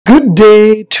Good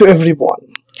day to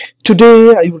everyone.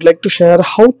 Today I would like to share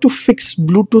how to fix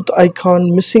Bluetooth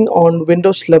icon missing on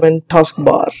Windows 11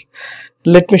 taskbar.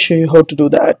 Let me show you how to do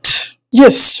that.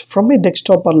 Yes, from my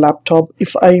desktop or laptop,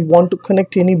 if I want to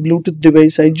connect any Bluetooth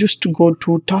device, I just go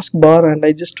to taskbar and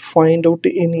I just find out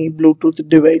any Bluetooth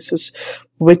devices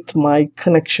with my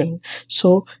connection.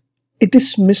 So it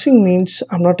is missing means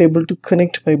I'm not able to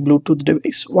connect my Bluetooth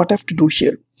device. What I have to do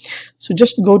here? So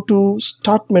just go to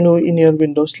start menu in your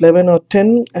Windows 11 or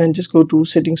 10 and just go to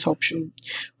settings option.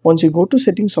 Once you go to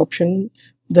settings option,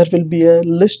 there will be a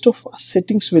list of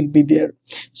settings will be there.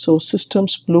 So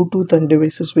systems, Bluetooth and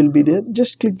devices will be there.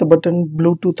 Just click the button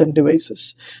Bluetooth and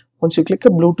devices. Once you click a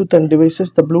Bluetooth and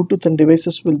devices, the Bluetooth and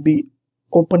devices will be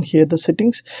open here, the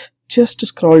settings. Just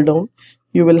scroll down,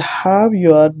 you will have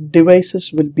your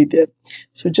devices will be there.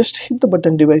 So just hit the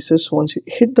button devices. Once you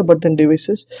hit the button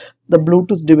devices, the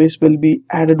Bluetooth device will be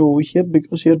added over here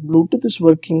because your Bluetooth is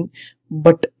working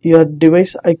but your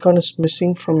device icon is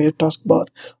missing from your taskbar.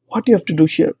 What you have to do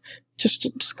here,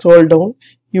 just scroll down,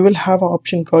 you will have an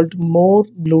option called more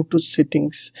Bluetooth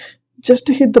settings. Just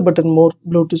hit the button more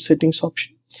Bluetooth settings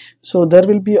option. So there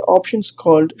will be options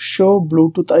called show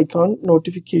Bluetooth icon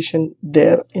notification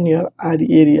there in your ad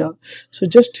area. So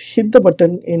just hit the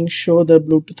button in show the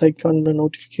Bluetooth icon the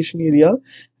notification area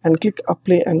and click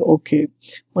apply and OK.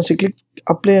 Once you click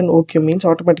apply and OK means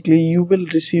automatically you will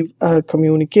receive a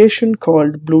communication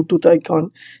called Bluetooth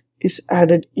icon is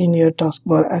added in your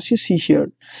taskbar as you see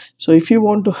here. So if you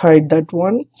want to hide that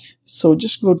one, so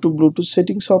just go to Bluetooth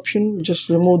settings option, just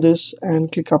remove this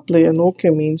and click apply and OK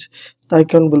means the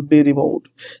icon will be removed.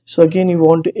 So again you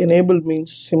want to enable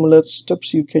means similar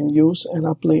steps you can use and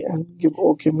apply and give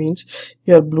OK means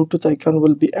your Bluetooth icon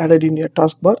will be added in your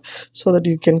taskbar so that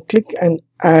you can click and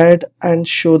add and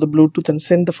show the Bluetooth and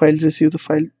send the files, receive the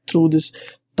file through this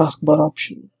taskbar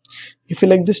option. If you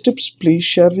like these tips, please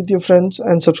share with your friends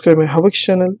and subscribe my HowXT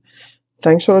channel.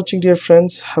 Thanks for watching, dear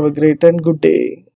friends. Have a great and good day.